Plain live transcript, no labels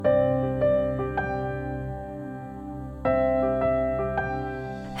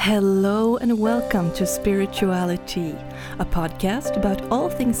Hello and welcome to Spirituality, a podcast about all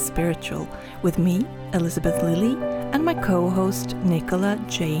things spiritual with me, Elizabeth Lilly, and my co-host Nicola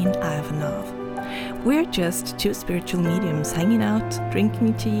Jane Ivanov. We're just two spiritual mediums hanging out,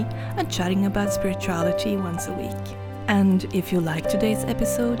 drinking tea, and chatting about spirituality once a week. And if you like today's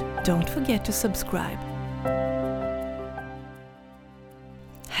episode, don't forget to subscribe.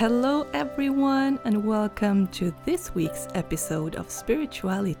 Hello everyone and welcome to this week's episode of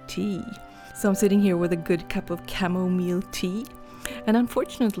Spirituality. So I'm sitting here with a good cup of chamomile tea, and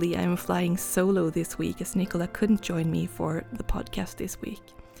unfortunately I'm flying solo this week as Nicola couldn't join me for the podcast this week.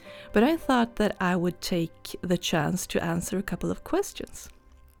 But I thought that I would take the chance to answer a couple of questions.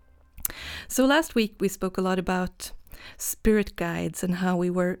 So last week we spoke a lot about spirit guides and how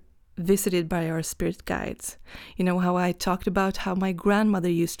we were visited by our spirit guides. You know how I talked about how my grandmother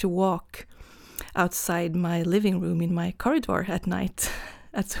used to walk outside my living room in my corridor at night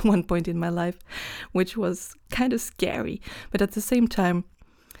at one point in my life, which was kind of scary, but at the same time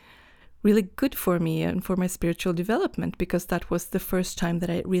really good for me and for my spiritual development, because that was the first time that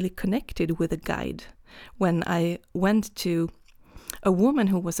I really connected with a guide, when I went to a woman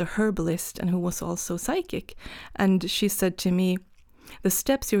who was a herbalist and who was also psychic, and she said to me, "The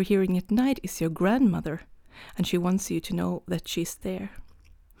steps you're hearing at night is your grandmother, and she wants you to know that she's there."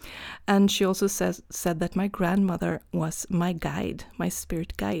 And she also said that my grandmother was my guide, my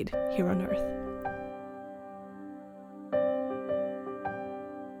spirit guide here on earth.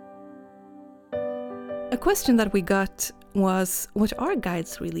 A question that we got was, what are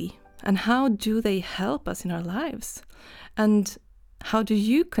guides really? And how do they help us in our lives? And how do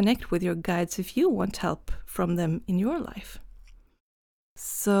you connect with your guides if you want help from them in your life?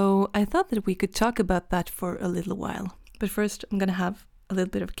 So I thought that we could talk about that for a little while. But first, I'm going to have a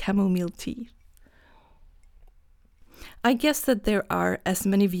little bit of chamomile tea. I guess that there are as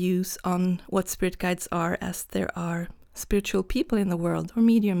many views on what spirit guides are as there are spiritual people in the world, or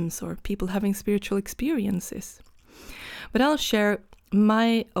mediums, or people having spiritual experiences. But I'll share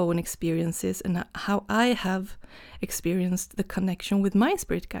my own experiences and how I have experienced the connection with my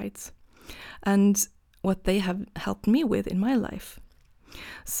spirit guides and what they have helped me with in my life.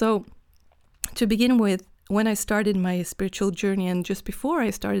 So, to begin with, when I started my spiritual journey, and just before I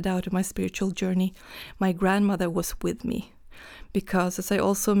started out on my spiritual journey, my grandmother was with me. Because, as I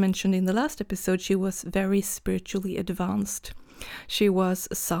also mentioned in the last episode, she was very spiritually advanced. She was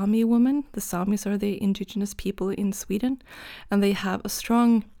a Sami woman. The Samis are the indigenous people in Sweden, and they have a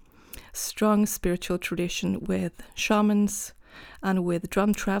strong spiritual tradition with shamans and with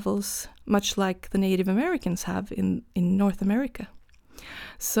drum travels, much like the Native Americans have in North America.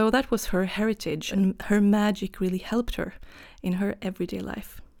 So that was her heritage, and her magic really helped her in her everyday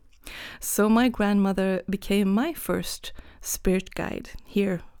life. So my grandmother became my first spirit guide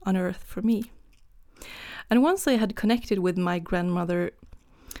here on earth for me. And once I had connected with my grandmother,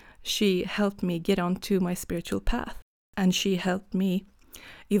 she helped me get onto my spiritual path, and she helped me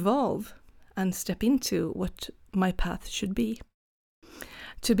evolve and step into what my path should be.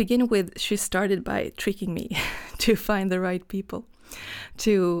 To begin with, she started by tricking me to find the right people,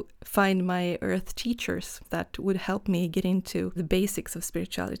 to find my earth teachers that would help me get into the basics of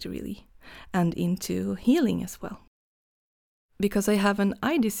spirituality really, and into healing as well. Because I have an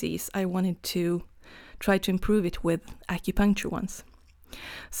eye disease, I wanted to try to improve it with acupuncture once.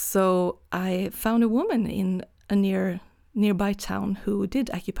 So I found a woman in a nearby town who did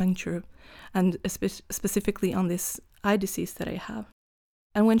acupuncture, and specifically on this eye disease that I have.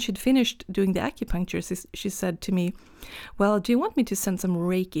 And when she'd finished doing the acupuncture, she said to me, "Well, do you want me to send some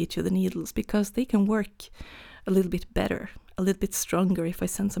Reiki to the needles? Because they can work a little bit better, a little bit stronger if I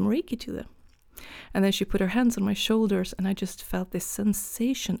send some Reiki to them." And then she put her hands on my shoulders, and I just felt this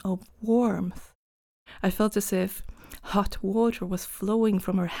sensation of warmth. I felt as if hot water was flowing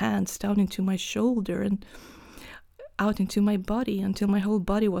from her hands down into my shoulder and out into my body until my whole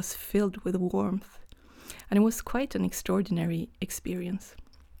body was filled with warmth. And it was quite an extraordinary experience.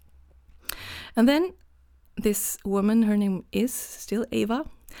 And then this woman, her name is still Eva,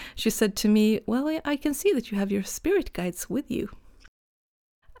 she said to me, "Well, I can see that you have your spirit guides with you."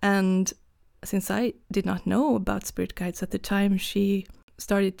 And since I did not know about spirit guides at the time, she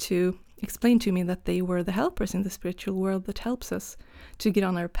started to explain to me that they were the helpers in the spiritual world that helps us to get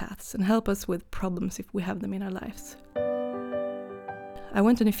on our paths and help us with problems if we have them in our lives. I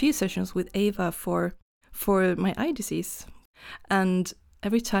went on a few sessions with Eva for my eye disease, and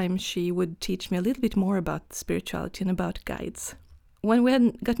every time she would teach me a little bit more about spirituality and about guides. When we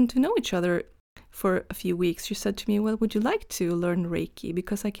hadn't gotten to know each other for a few weeks, she said to me, "Well, would you like to learn Reiki?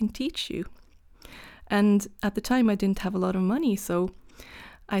 Because I can teach you." And at the time I didn't have a lot of money, so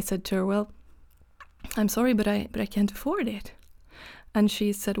I said to her, well, I'm sorry, but I can't afford it. And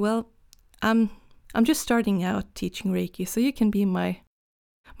she said, well, I'm just starting out teaching Reiki, so you can be my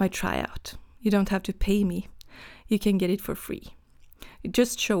tryout. You don't have to pay me. You can get it for free. You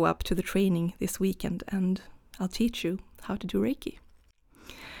just show up to the training this weekend and I'll teach you how to do Reiki.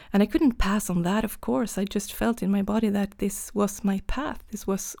 And I couldn't pass on that, of course. I just felt in my body that this was my path. This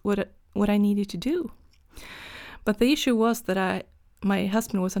was what I needed to do. But the issue was that my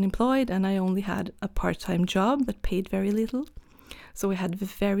husband was unemployed and I only had a part-time job that paid very little. So I had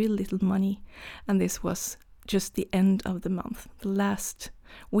very little money. And this was just the end of the month, the last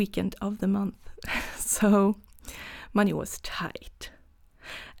weekend of the month. So money was tight.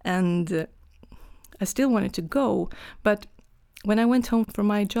 And I still wanted to go, but when I went home from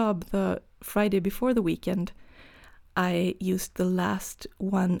my job the Friday before the weekend, I used the last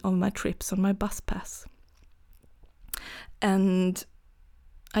one of my trips on my bus pass. And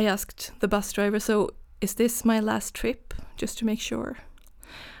I asked the bus driver, so is this my last trip, just to make sure?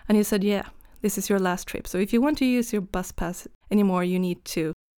 And he said, yeah, this is your last trip. So if you want to use your bus pass anymore, you need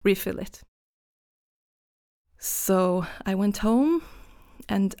to refill it. So I went home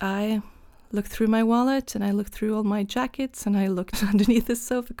and I looked through my wallet and I looked through all my jackets and I looked underneath the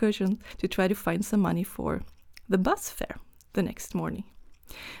sofa cushion to try to find some money for the bus fare the next morning.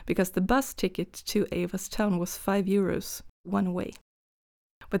 Because the bus ticket to Eva's town was €5 one way.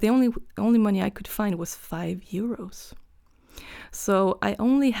 But the only money I could find was €5. So I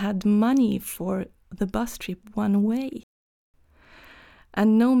only had money for the bus trip one way.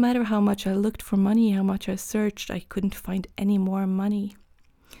 And no matter how much I looked for money, how much I searched, I couldn't find any more money.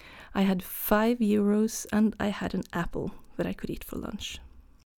 I had €5 and I had an apple that I could eat for lunch.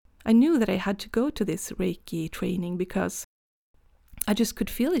 I knew that I had to go to this Reiki training because I just could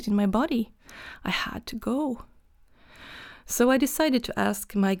feel it in my body. I had to go. So I decided to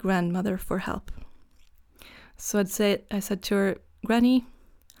ask my grandmother for help. So I said to her, Granny,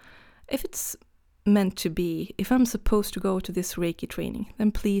 if it's meant to be, if I'm supposed to go to this Reiki training,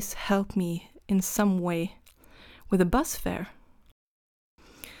 then please help me in some way with a bus fare.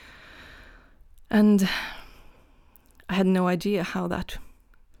 And I had no idea how that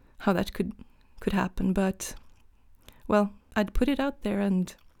could happen, but well, I'd put it out there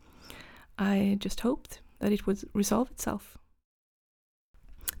and I just hoped that it would resolve itself.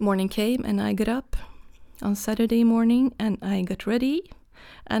 Morning came and I got up on Saturday morning and I got ready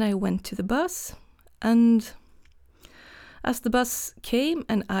and I went to the bus, and as the bus came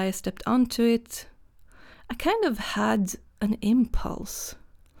and I stepped onto it, I kind of had an impulse.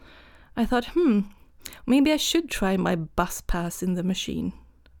 I thought, maybe I should try my bus pass in the machine.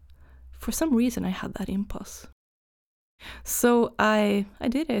 For some reason I had that impulse. So I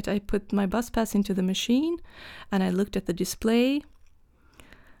did it. I put my bus pass into the machine and I looked at the display,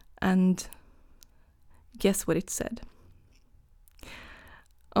 and guess what it said?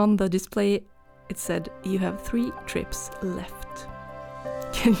 On the display it said, you have 3 trips left.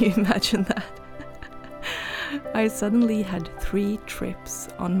 Can you imagine that? I suddenly had 3 trips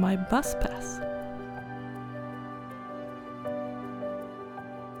on my bus pass.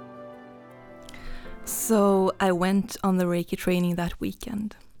 So I went on the Reiki training that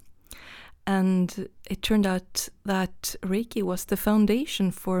weekend. And it turned out that Reiki was the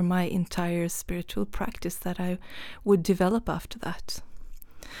foundation for my entire spiritual practice that I would develop after that.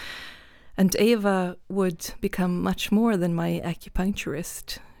 And Eva would become much more than my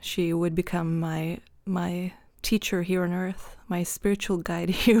acupuncturist. She would become my teacher here on earth, my spiritual guide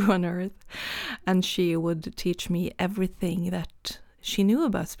here on earth. And she would teach me everything that she knew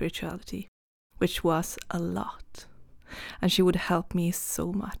about spirituality, which was a lot. And she would help me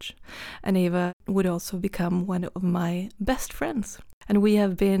so much. And Eva would also become one of my best friends. And we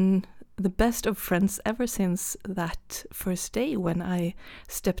have been the best of friends ever since that first day when I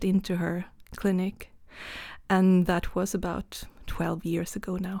stepped into her clinic. And that was about 12 years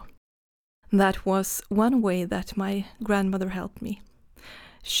ago now. That was one way that my grandmother helped me.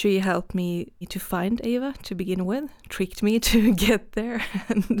 She helped me to find Eva to begin with, tricked me to get there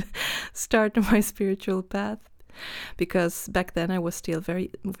and start my spiritual path. Because back then I was still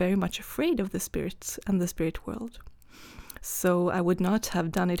very, very much afraid of the spirits and the spirit world. So I would not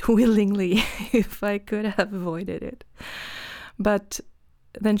have done it willingly if I could have avoided it. But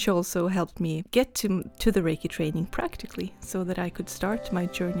then she also helped me get to the Reiki training practically, so that I could start my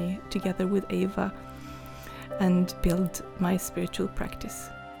journey together with Eva and build my spiritual practice.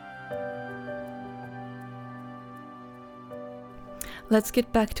 Let's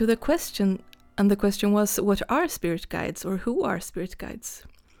get back to the question. And the question was, what are spirit guides, or who are spirit guides?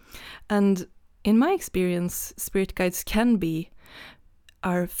 And in my experience, spirit guides can be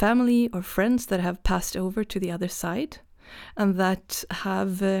our family or friends that have passed over to the other side and that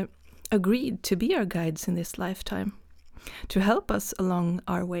have agreed to be our guides in this lifetime, to help us along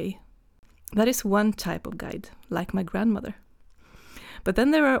our way. That is one type of guide, like my grandmother. But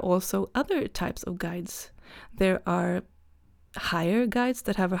then there are also other types of guides. There are higher guides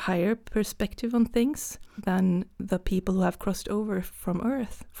that have a higher perspective on things than the people who have crossed over from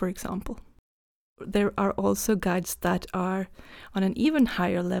Earth, for example. There are also guides that are on an even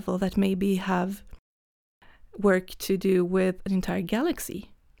higher level that maybe have work to do with an entire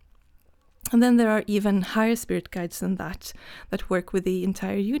galaxy. And then there are even higher spirit guides than that work with the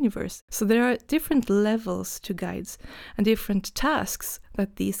entire universe. So there are different levels to guides and different tasks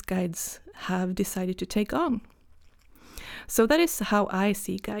that these guides have decided to take on. So that is how I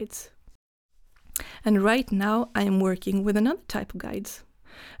see guides. And right now I am working with another type of guides.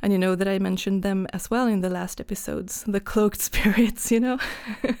 And you know that I mentioned them as well in the last episodes, the cloaked spirits, you know,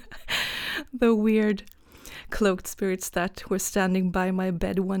 the weird cloaked spirits that were standing by my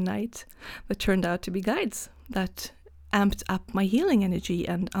bed one night that turned out to be guides that amped up my healing energy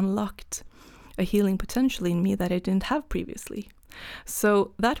and unlocked a healing potential in me that I didn't have previously.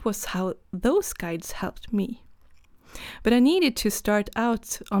 So that was how those guides helped me. But I needed to start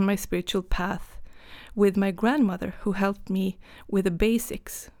out on my spiritual path with my grandmother, who helped me with the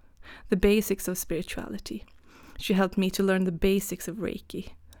basics of spirituality. She helped me to learn the basics of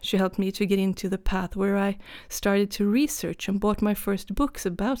Reiki. She helped me to get into the path where I started to research and bought my first books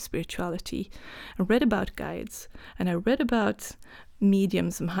about spirituality and read about guides, and I read about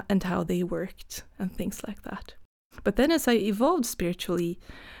mediums and how they worked and things like that. But then as I evolved spiritually,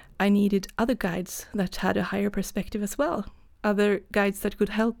 I needed other guides that had a higher perspective as well. Other guides that could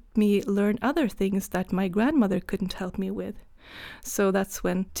help me learn other things that my grandmother couldn't help me with. So that's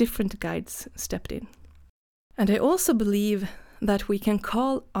when different guides stepped in. And I also believe that we can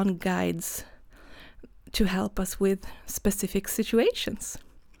call on guides to help us with specific situations.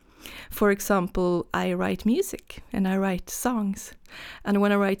 For example, I write music and I write songs. And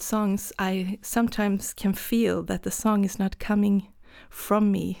when I write songs, I sometimes can feel that the song is not coming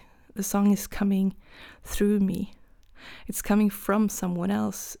from me. The song is coming through me. It's coming from someone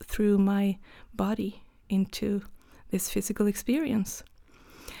else through my body into this physical experience.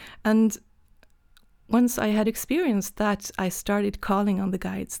 And once I had experienced that, I started calling on the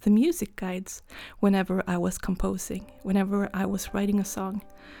guides, the music guides, whenever I was composing, whenever I was writing a song.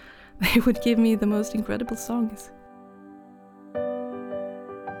 They would give me the most incredible songs.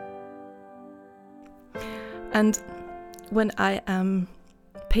 And when I am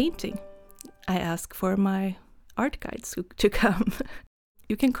painting, I ask for my art guides to come.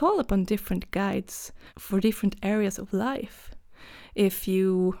 You can call upon different guides for different areas of life. If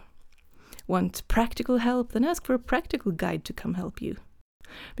you want practical help, then ask for a practical guide to come help you.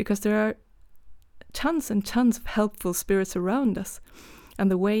 Because there are tons and tons of helpful spirits around us.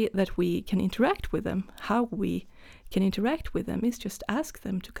 And the way that we can interact with them, how we can interact with them, is just ask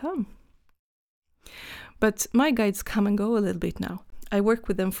them to come. But my guides come and go a little bit now. I work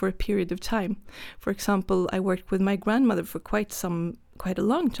with them for a period of time. For example, I worked with my grandmother for quite a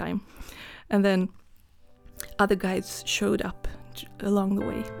long time. And then other guides showed up along the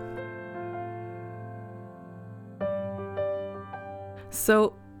way.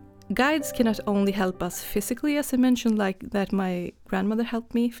 So guides cannot only help us physically, as I mentioned, like that my grandmother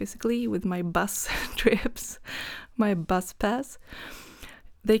helped me physically with my bus trips, my bus pass.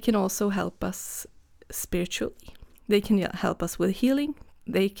 They can also help us spiritually. They can help us with healing.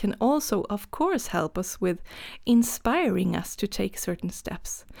 They can also, of course, help us with inspiring us to take certain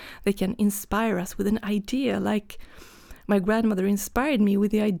steps. They can inspire us with an idea, like my grandmother inspired me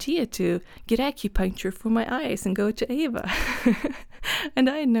with the idea to get acupuncture for my eyes and go to Ava. And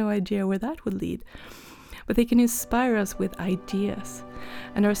I had no idea where that would lead. But they can inspire us with ideas.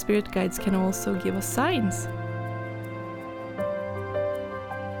 And our spirit guides can also give us signs.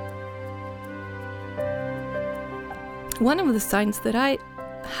 One of the signs that I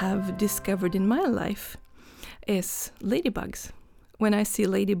have discovered in my life is ladybugs. When I see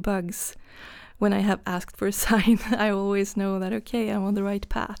ladybugs, when I have asked for a sign, I always know that, okay, I'm on the right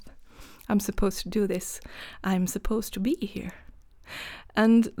path. I'm supposed to do this. I'm supposed to be here.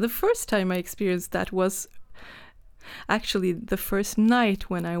 And the first time I experienced that was actually the first night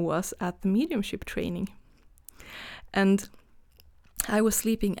when I was at the mediumship training. And I was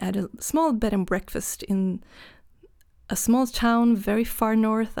sleeping at a small bed and breakfast in a small town very far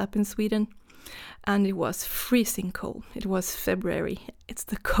north up in Sweden. And it was freezing cold. It was February. It's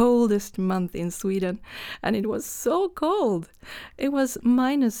the coldest month in Sweden. And it was so cold. It was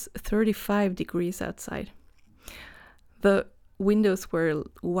minus 35 degrees outside. The windows were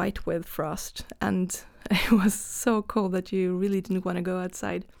white with frost, and it was so cold that you really didn't want to go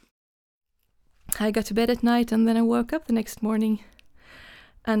outside. I got to bed at night, and then I woke up the next morning,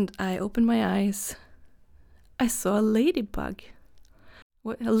 and I opened my eyes. I saw a ladybug.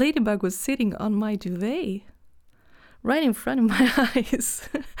 A ladybug was sitting on my duvet, right in front of my eyes.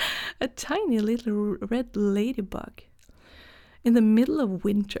 A tiny little red ladybug. In the middle of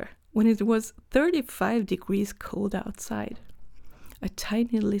winter, when it was 35 degrees cold outside, a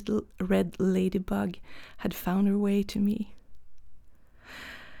tiny little red ladybug had found her way to me.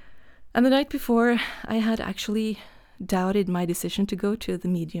 And the night before, I had actually doubted my decision to go to the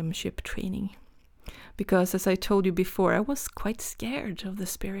mediumship training. Because, as I told you before, I was quite scared of the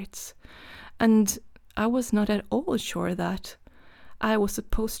spirits. And I was not at all sure that I was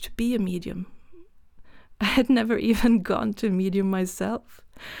supposed to be a medium. I had never even gone to a medium myself.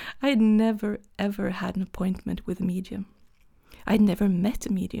 I had never, ever had an appointment with a medium. I'd never met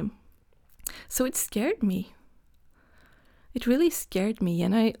a medium. So it scared me. It really scared me,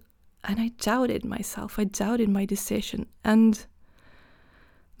 and I doubted myself. I doubted my decision. And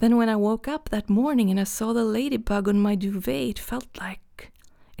then when I woke up that morning and I saw the ladybug on my duvet, it felt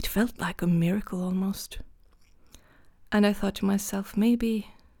like a miracle almost. And I thought to myself, maybe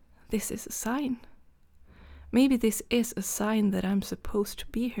this is a sign. Maybe this is a sign that I'm supposed to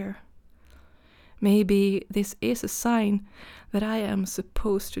be here. Maybe this is a sign that I am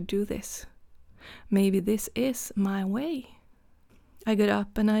supposed to do this. Maybe this is my way. I got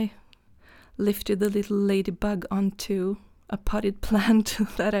up and I lifted the little ladybug onto a potted plant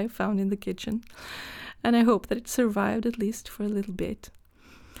that I found in the kitchen. And I hope that it survived at least for a little bit.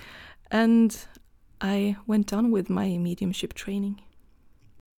 And I went on with my mediumship training.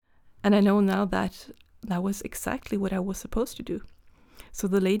 And I know now that that was exactly what I was supposed to do. So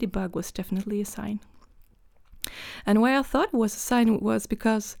the ladybug was definitely a sign. And why I thought it was a sign was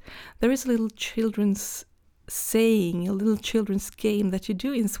because there is a little children's saying, a little children's game that you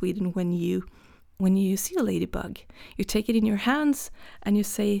do in Sweden when you see a ladybug. You take it in your hands and you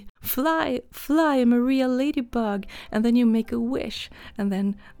say, "Fly, fly, Maria ladybug," and then you make a wish, and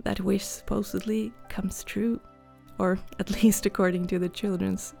then that wish supposedly comes true, or at least according to the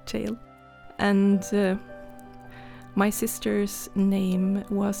children's tale. And my sister's name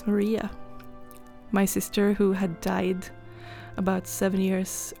was Maria. My sister, who had died about 7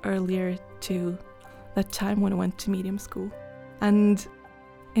 years earlier to that time when I went to medium school. And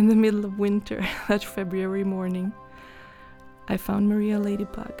in the middle of winter, that February morning, I found Maria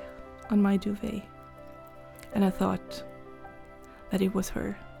ladybug on my duvet. And I thought that it was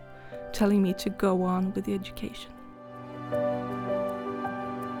her telling me to go on with the education.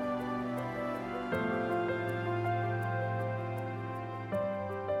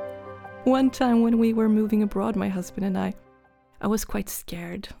 One time when we were moving abroad, my husband and I was quite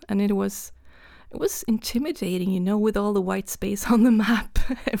scared, and it was intimidating, with all the white space on the map,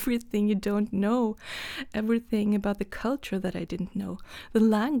 everything you don't know, everything about the culture that I didn't know, the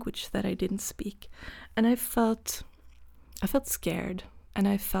language that I didn't speak. And I felt scared, and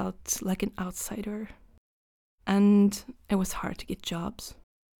I felt like an outsider. And it was hard to get jobs.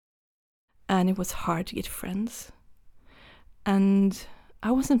 And it was hard to get friends. And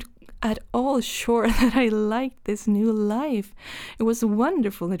I wasn't at all sure that I liked this new life. It was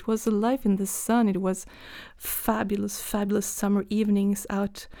wonderful. It was a life in the sun. It was fabulous, fabulous summer evenings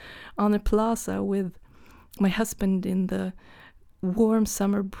out on the plaza with my husband in the warm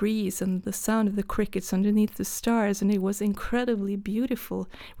summer breeze and the sound of the crickets underneath the stars. And it was incredibly beautiful.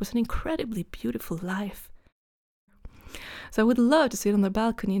 It was an incredibly beautiful life. So I would love to sit on the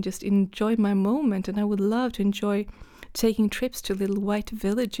balcony and just enjoy my moment. And I would love to enjoy taking trips to little white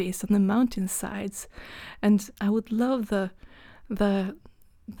villages on the mountainsides. And I would love the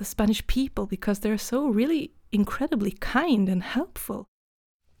Spanish people because they're so really incredibly kind and helpful.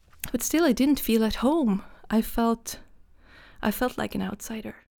 But still, I didn't feel at home. I felt like an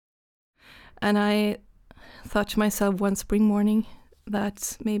outsider. And I thought to myself one spring morning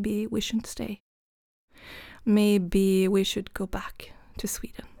that maybe we shouldn't stay. Maybe we should go back to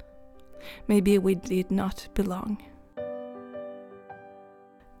Sweden. Maybe we did not belong.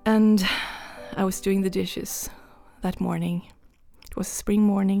 And I was doing the dishes that morning. It was a spring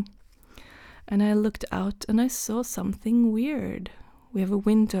morning. And I looked out and I saw something weird. We have a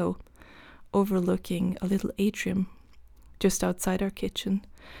window overlooking a little atrium just outside our kitchen.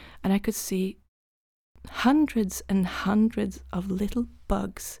 And I could see hundreds and hundreds of little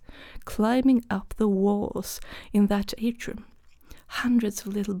bugs climbing up the walls in that atrium. Hundreds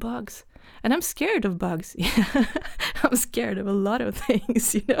of little bugs. And I'm scared of bugs. I'm scared of a lot of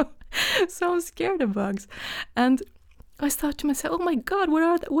things, So I'm scared of bugs. And I thought to myself, oh my God,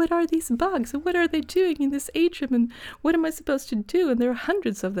 what are these bugs? And what are they doing in this atrium? And what am I supposed to do? And there are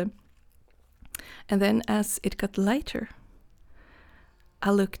hundreds of them. And then as it got lighter,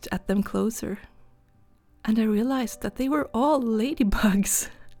 I looked at them closer and I realized that they were all ladybugs.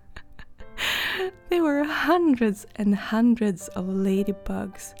 There were hundreds and hundreds of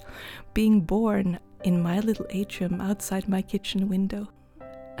ladybugs being born in my little atrium outside my kitchen window.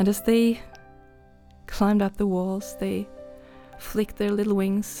 And as they climbed up the walls, they flicked their little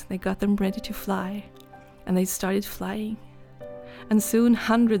wings, they got them ready to fly, and they started flying. And soon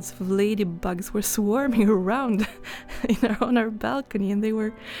hundreds of ladybugs were swarming around on our balcony, and they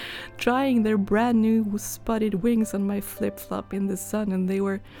were trying their brand new spotted wings on my flip-flop in the sun, and they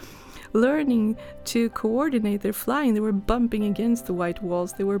were learning to coordinate their flying. They were bumping against the white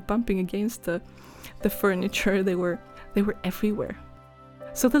walls, they were bumping against the furniture, they were everywhere.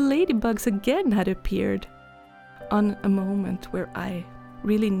 So the ladybugs again had appeared on a moment where I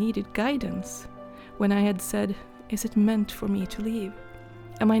really needed guidance, when I had said, is it meant for me to leave?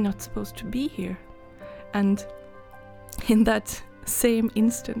 Am I not supposed to be here? And in that same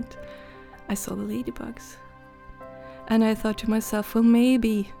instant, I saw the ladybugs. And I thought to myself, well,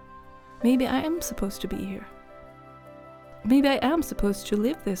 maybe I am supposed to be here. Maybe I am supposed to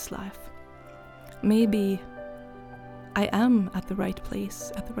live this life. Maybe I am at the right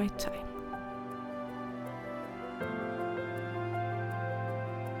place at the right time.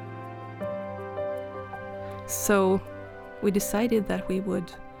 So we decided that we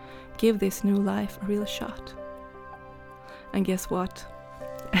would give this new life a real shot. And guess what?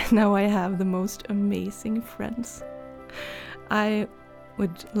 Now I have the most amazing friends. I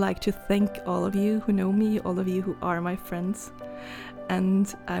would like to thank all of you who know me, all of you who are my friends.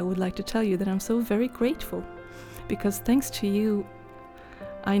 And I would like to tell you that I'm so very grateful, because thanks to you,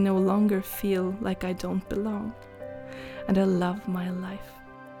 I no longer feel like I don't belong. And I love my life.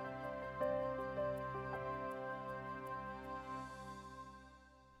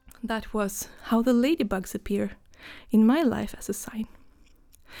 That was how the ladybugs appear in my life as a sign.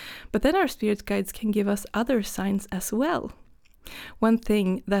 But then our spirit guides can give us other signs as well. One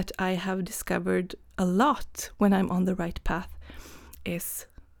thing that I have discovered a lot when I'm on the right path is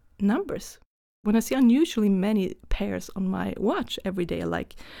numbers. When I see unusually many pairs on my watch every day,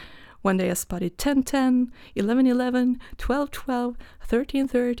 like one day I spotted 10-10, 11-11, 12-12,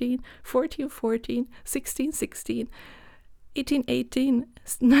 13-13, 14-14, 16-16, 18-18,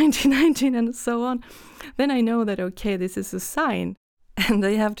 19-19, and so on, then I know that, okay, this is a sign. And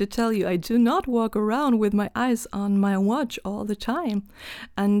I have to tell you, I do not walk around with my eyes on my watch all the time.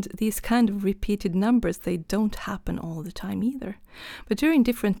 And these kind of repeated numbers, they don't happen all the time either. But during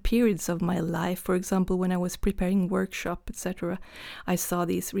different periods of my life, for example, when I was preparing workshop, etc., I saw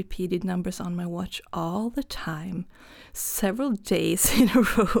these repeated numbers on my watch all the time, several days in a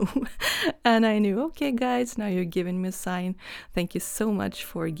row. And I knew, okay, guys, now you're giving me a sign. Thank you so much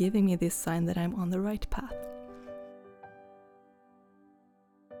for giving me this sign that I'm on the right path.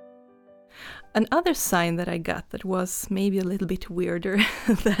 Another sign that I got that was maybe a little bit weirder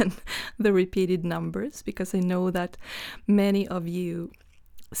than the repeated numbers, because I know that many of you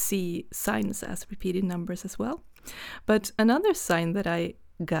see signs as repeated numbers as well. But another sign that I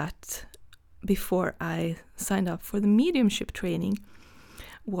got before I signed up for the mediumship training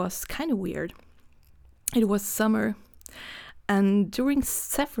was kind of weird. It was summer, and during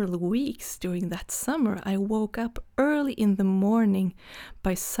several weeks during that summer, I woke up early in the morning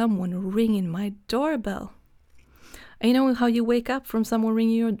by someone ringing my doorbell. And you know how you wake up from someone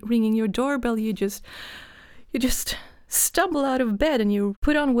ringing your doorbell? You just stumble out of bed and you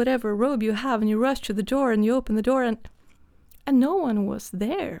put on whatever robe you have and you rush to the door and you open the door and no one was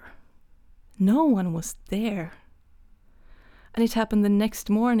there. No one was there. And it happened the next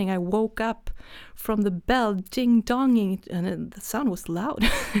morning. I woke up from the bell ding-donging, and the sound was loud.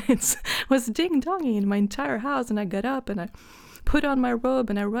 It was ding-donging in my entire house, and I got up and I put on my robe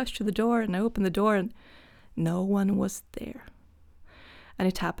and I rushed to the door and I opened the door and no one was there. And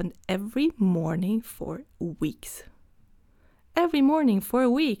it happened every morning for weeks. Every morning for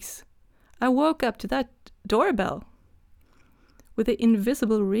weeks. I woke up to that doorbell with the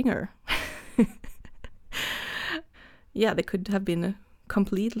invisible ringer. Yeah, there could have been a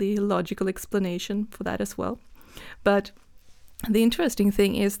completely logical explanation for that as well. But the interesting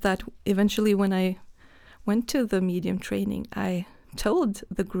thing is that eventually when I went to the medium training, I told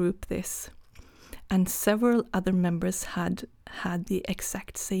the group this, and several other members had the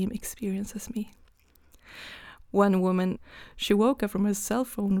exact same experience as me. One woman, she woke up from her cell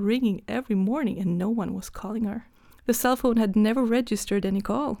phone ringing every morning and no one was calling her. The cell phone had never registered any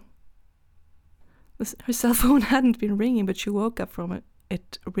call. Her cell phone hadn't been ringing, but she woke up from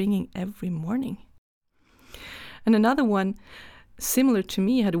it ringing every morning. And another one, similar to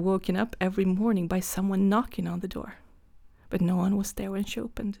me, had woken up every morning by someone knocking on the door, but no one was there when she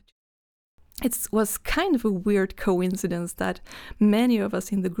opened. It was kind of a weird coincidence that many of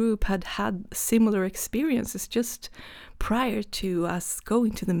us in the group had had similar experiences just prior to us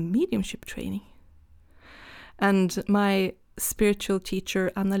going to the mediumship training. And my spiritual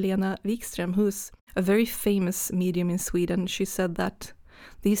teacher, Anna-Lena Wikström, who's a very famous medium in Sweden, she said that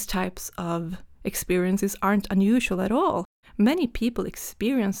these types of experiences aren't unusual at all. Many people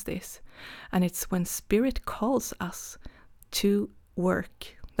experience this, and it's when spirit calls us to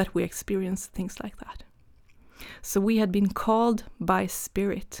work that we experience things like that. So we had been called by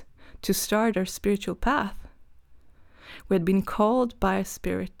spirit to start our spiritual path. We had been called by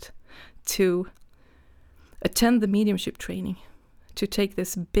spirit to attend the mediumship training, to take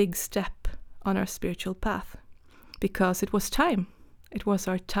this big step on our spiritual path, because it was time. It was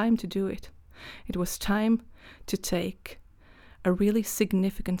our time to do it. It was time to take a really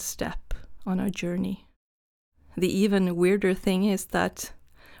significant step on our journey. The even weirder thing is that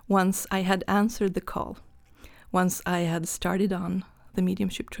once I had answered the call, once I had started on the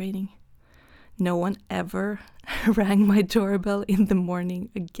mediumship training, no one ever rang my doorbell in the morning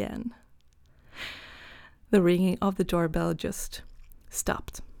again. The ringing of the doorbell just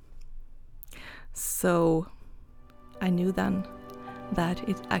stopped. So I knew then that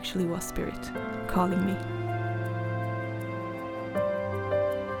it actually was spirit calling me.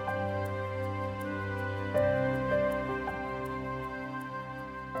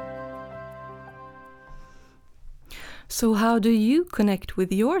 So how do you connect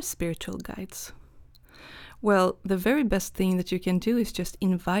with your spiritual guides? Well, the very best thing that you can do is just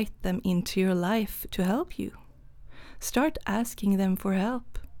invite them into your life to help you. Start asking them for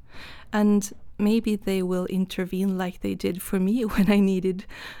help. And maybe they will intervene like they did for me when I needed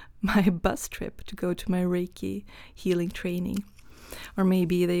my bus trip to go to my Reiki healing training. Or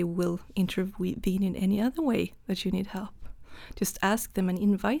maybe they will intervene in any other way that you need help. Just ask them and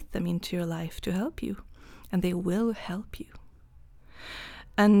invite them into your life to help you. And they will help you.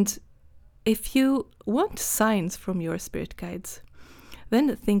 And if you want signs from your spirit guides,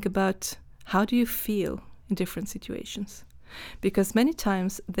 then think about how do you feel in different situations. Because many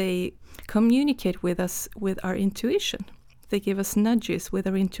times they communicate with us with our intuition. They give us nudges with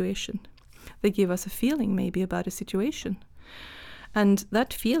our intuition. They give us a feeling maybe about a situation. And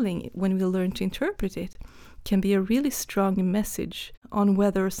that feeling, when we learn to interpret it, can be a really strong message on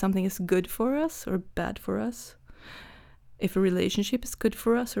whether something is good for us or bad for us. If a relationship is good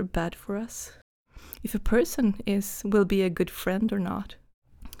for us or bad for us. If a person will be a good friend or not.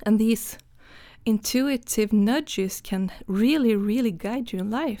 And these intuitive nudges can really, really guide you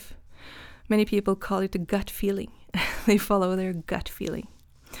in life. Many people call it a gut feeling. They follow their gut feeling.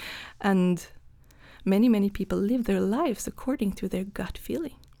 And many, many people live their lives according to their gut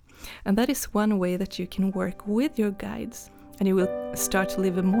feeling. And that is one way that you can work with your guides, and you will start to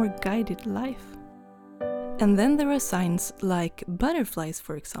live a more guided life. And then there are signs like butterflies,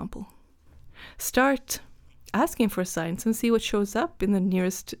 for example. Start asking for signs and see what shows up in the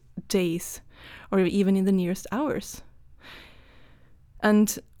nearest days or even in the nearest hours.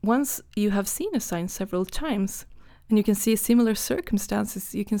 And once you have seen a sign several times, and you can see similar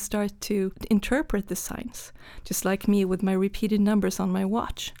circumstances, you can start to interpret the signs. Just like me with my repeated numbers on my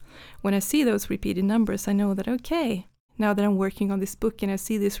watch. When I see those repeated numbers, I know that, okay, now that I'm working on this book and I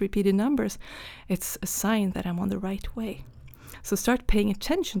see these repeated numbers, it's a sign that I'm on the right way. So start paying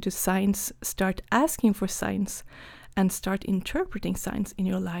attention to signs, start asking for signs, and start interpreting signs in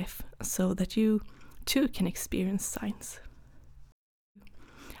your life so that you too can experience signs.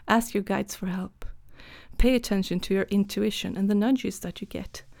 Ask your guides for help. Pay attention to your intuition and the nudges that you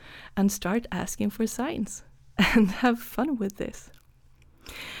get, and start asking for signs, and have fun with this.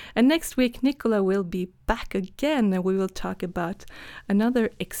 And next week, Nicola will be back again, and we will talk about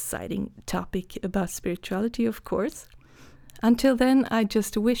another exciting topic about spirituality, of course. Until then, I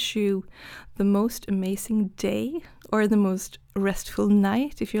just wish you the most amazing day, or the most restful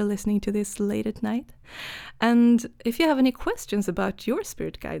night if you're listening to this late at night. And if you have any questions about your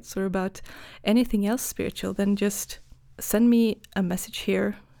spirit guides or about anything else spiritual, then just send me a message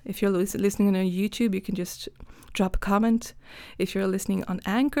here. If you're listening on YouTube, you can just drop a comment. If you're listening on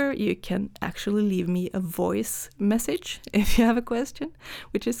Anchor, you can actually leave me a voice message if you have a question,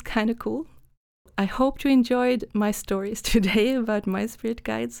 which is kind of cool. I hope you enjoyed my stories today about my spirit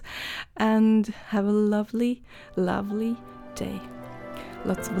guides, and have a lovely, lovely day.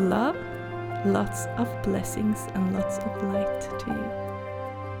 Lots of love, lots of blessings, and lots of light to you.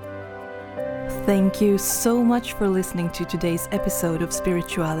 Thank you so much for listening to today's episode of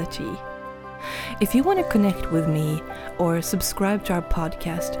Spirituality. If you want to connect with me or subscribe to our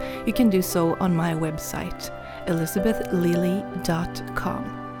podcast, you can do so on my website,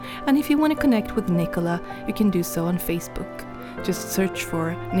 elizabethlilly.com. And if you want to connect with Nicola, you can do so on Facebook. Just search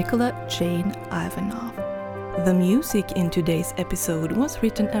for Nicola Jane Ivanov. The music in today's episode was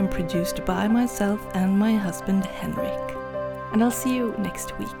written and produced by myself and my husband Henrik. And I'll see you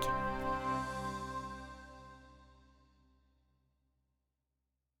next week.